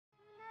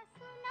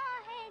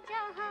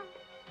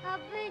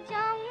अब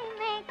जाऊं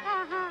मैं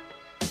कहाँ,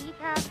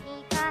 भीगा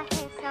भीगा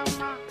है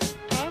समा,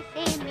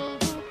 ऐसे में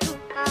हूँ तू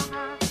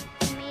कहाँ,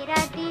 मेरा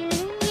दिल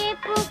ये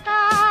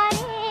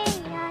पुकारे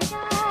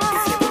आजा।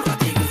 इसलिए बोल रहा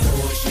थी कुछ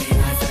होश में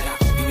ना जरा,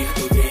 दुनिया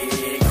तो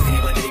देख अपने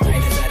बदले खाए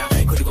जरा,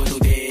 खुद को तू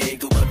देख,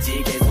 तू पबजी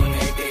के जोन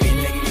में, तेरी बिल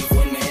लगी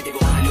फोन में, तेरे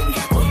को मालूम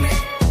क्या कौन है।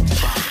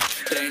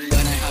 ट्रेंड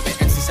बना है यहाँ पे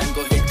एक्सजन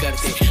को हिट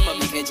करते,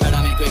 पब्लिक ने झाड़ा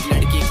में कोई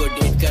लड़की को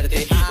डेट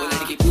करते, वो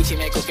लड़की पूछी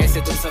मेरे को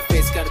कैसे तुम सब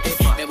फेस करते,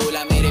 मैं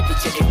बोला मेरे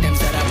पीछे एक टाइम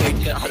जरा वेट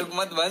कर।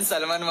 हुकूमत बन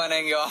सलमान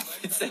बनेंगे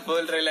ऑफिस से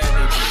बोल रहे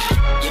लड़की।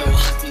 ये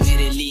हाथ में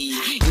मेरे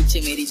लिए, नीचे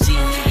मेरी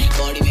जीन,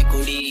 बॉडी में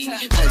कुड़ी,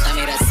 फलता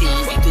मेरा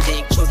सीन, तू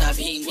देख छोटा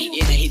भीम,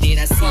 ये नहीं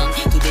तेरा सीन,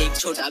 तू देख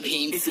छोटा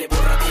भीम। इसलिए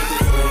बोल रहा थी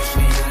कुछ होश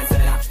में ना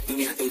जरा,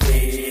 दुनिया तो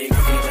देख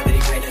अपनी बदली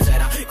खाए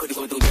जरा, खुद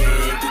को तू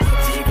देख, तू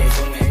पबजी के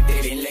जोन में,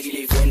 तेरे बिल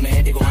लगी फोन में,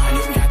 तेरे को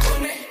मालूम क्या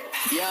कौन है।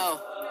 यो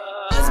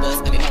बस बस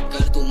अभी मत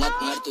कर, तू मत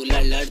मर, तू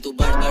लड़ लड़, तू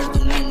बढ़ बढ़,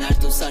 तू नड़ नड़,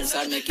 तू सर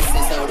सर में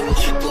किससे सड़ू,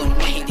 कौन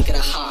नहीं दिख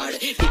रहा हार्ड,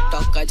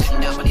 टिकटॉक का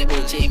झंडा अपने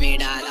बोझे में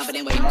डाल,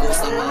 अपने भाई को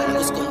संभाल,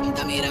 उसको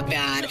हमता मेरा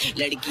प्यार,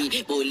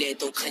 लड़की बोले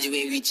तो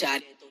खजवे विचार।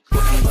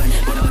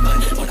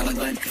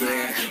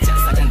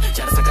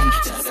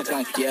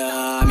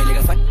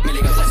 मिलेगा फन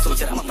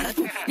सोच रहा ममना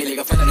तू,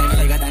 मिलेगा फन नहीं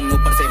मिलेगा धन,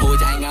 ऊपर से हो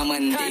जाएगा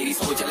मन, तेरी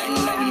सोच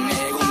लंदन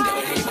में घूमते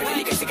बढ़े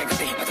बढ़े कैसे क्या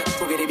करते मतलब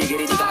वो गिरे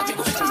बिगड़े जी कांच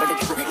को चंबड़े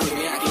के घूमे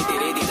में आके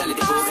तेरे दी डाले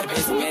देखो घर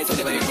पे सुने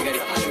सोने बड़े बिगड़े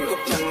आलू को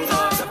चंदा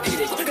सब ठीक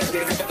देखो कर दे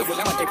तो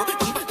बोला मत देखो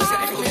तुम तो से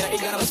आके मेरा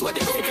एक गाना बस हुआ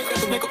देखो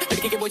तुम मेरे को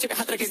लड़की के बोझे पे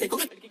हाथ रखे देखो,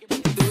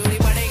 दूरी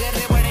बड़े कर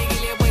रहे बड़े के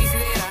लिए पैसे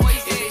दे रहा,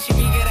 ये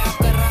शिकी के रैप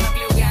कर रहा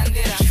नकली ज्ञान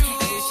दे रहा,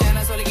 इस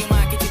चैनल सोले की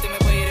मां की चित में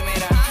पैर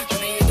मेरा,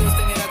 तूने ये दोस्त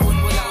मेरा खून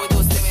बोला वो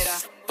दोस्त मेरा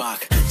पाक,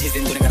 जिस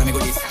दिन तूने करा मेरे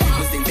को डिस,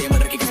 उस दिन से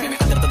मर्डर की किस्में में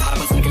अंदर तो धारा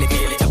बन सुन के लेके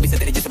ले 26 से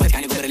तेरे जिस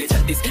बचकाने को कर ले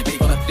 36 मेरी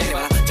को तेरे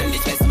वाला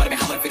 40 में समर में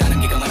हमर फिर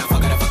आनंद की कमरा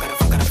फकर फकर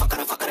फकर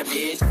फकर फकर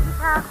please.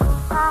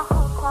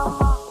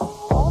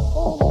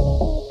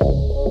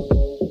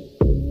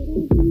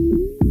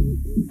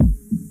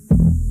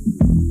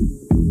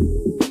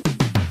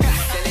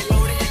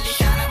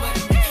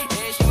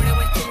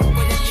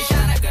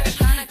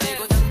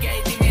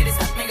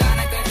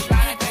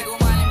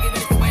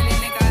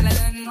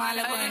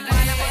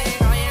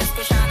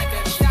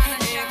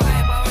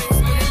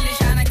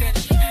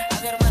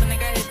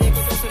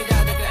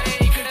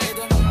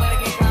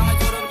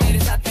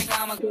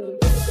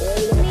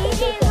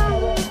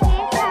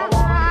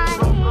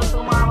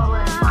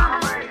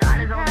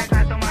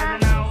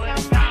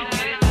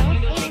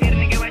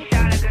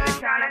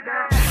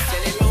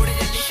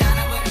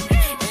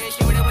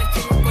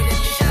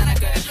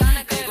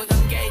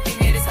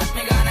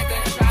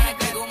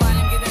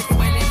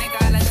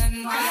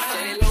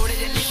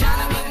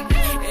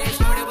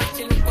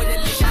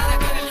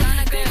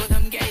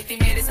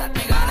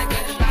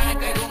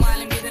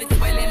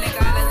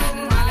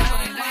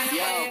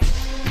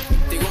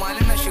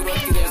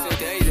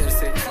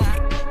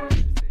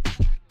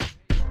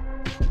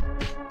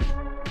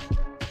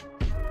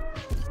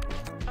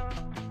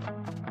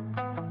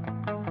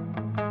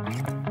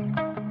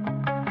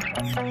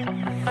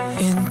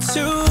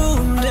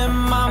 Entombed in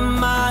my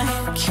mind,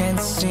 can't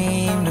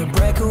seem to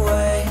break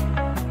away.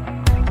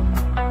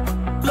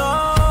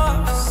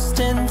 Lost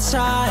in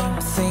time,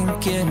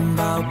 thinking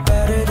about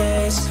better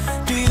days.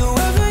 Do you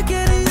ever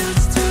get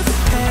used to the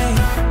pain?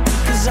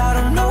 'Cause I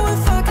don't know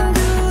if I can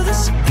do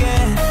this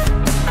again.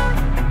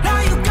 Now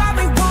you got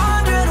me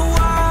wondering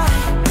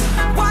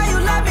why you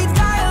let me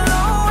die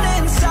alone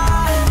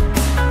inside.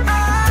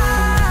 I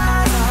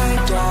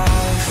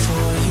died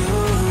for you,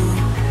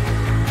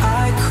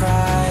 I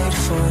cried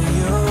for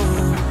you,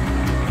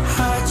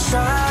 I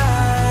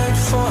tried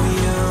for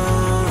you.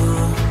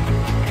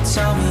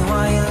 Tell me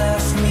why you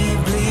left me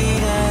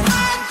bleeding.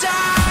 I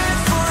died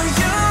for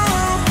you,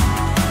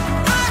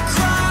 I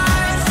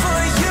cried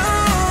for you,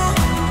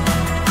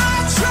 I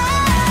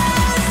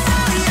tried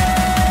for you.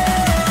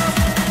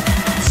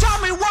 Tell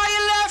me why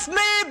you left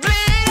me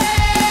bleeding.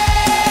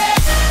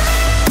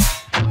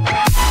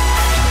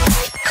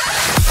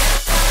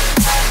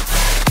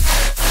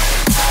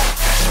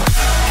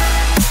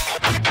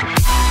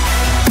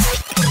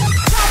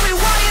 Tell me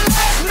why you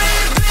left me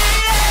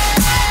bleeding.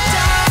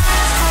 Died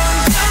for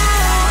you, I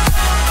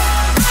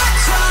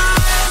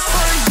cried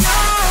for you,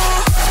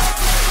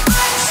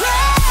 I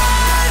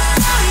tried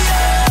for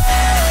you.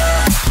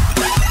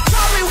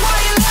 Tell me why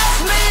you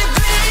left me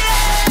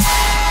bleeding.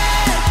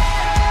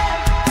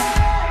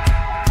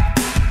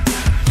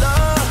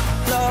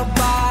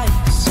 Lullaby,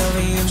 some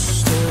of you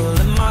still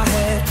in my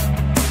head.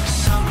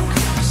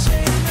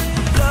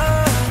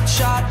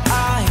 Bloodshot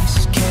eyes,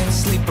 can't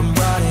sleep, I'm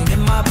rotting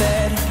in my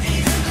bed.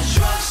 Even the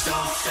drugs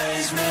don't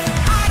faze me.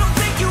 I don't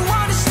think you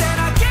understand,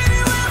 I gave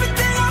you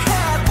everything I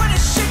had. When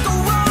did shit go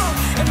wrong?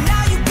 And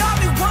now you got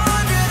me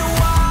wondering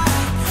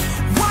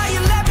why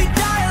you let me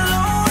die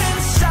alone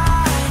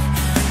inside.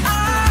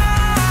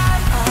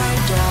 I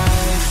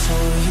died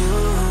for you,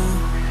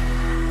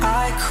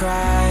 I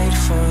cried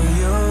for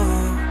you,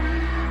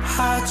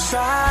 I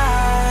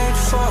tried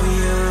for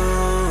you.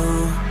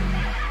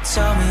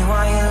 Tell me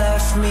why you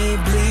left me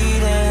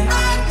bleeding.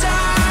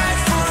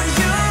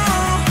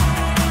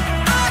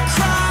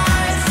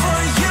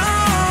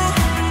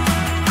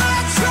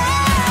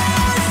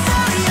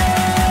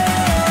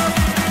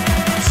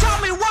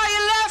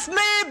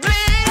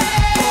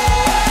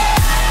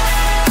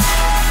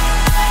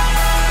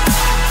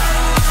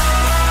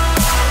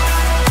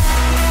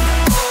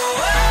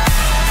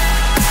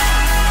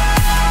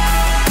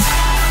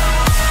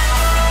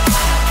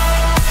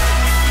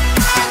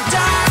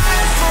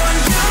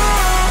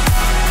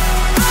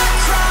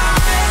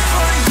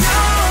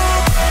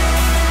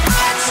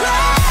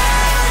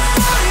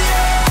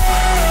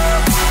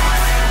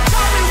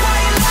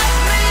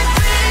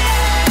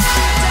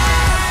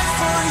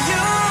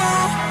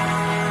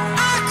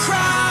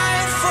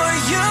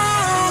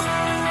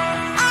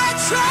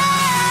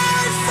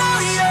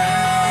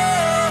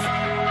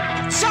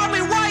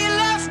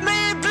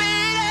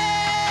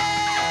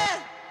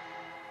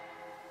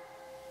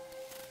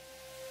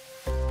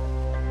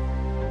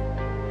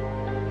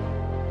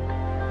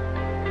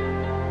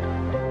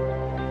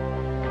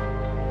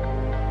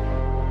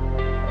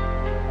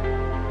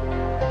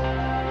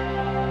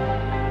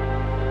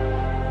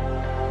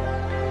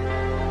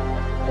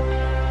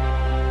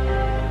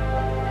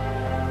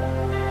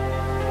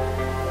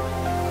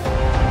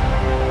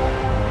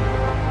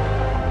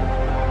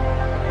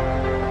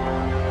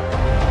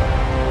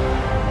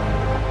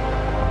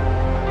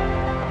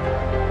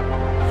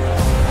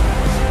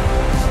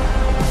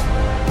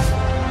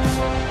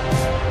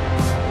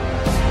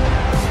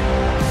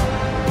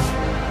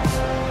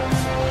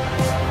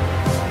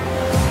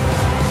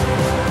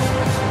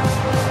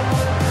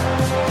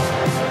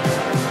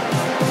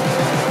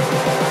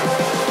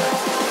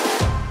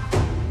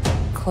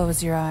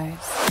 Close your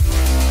eyes.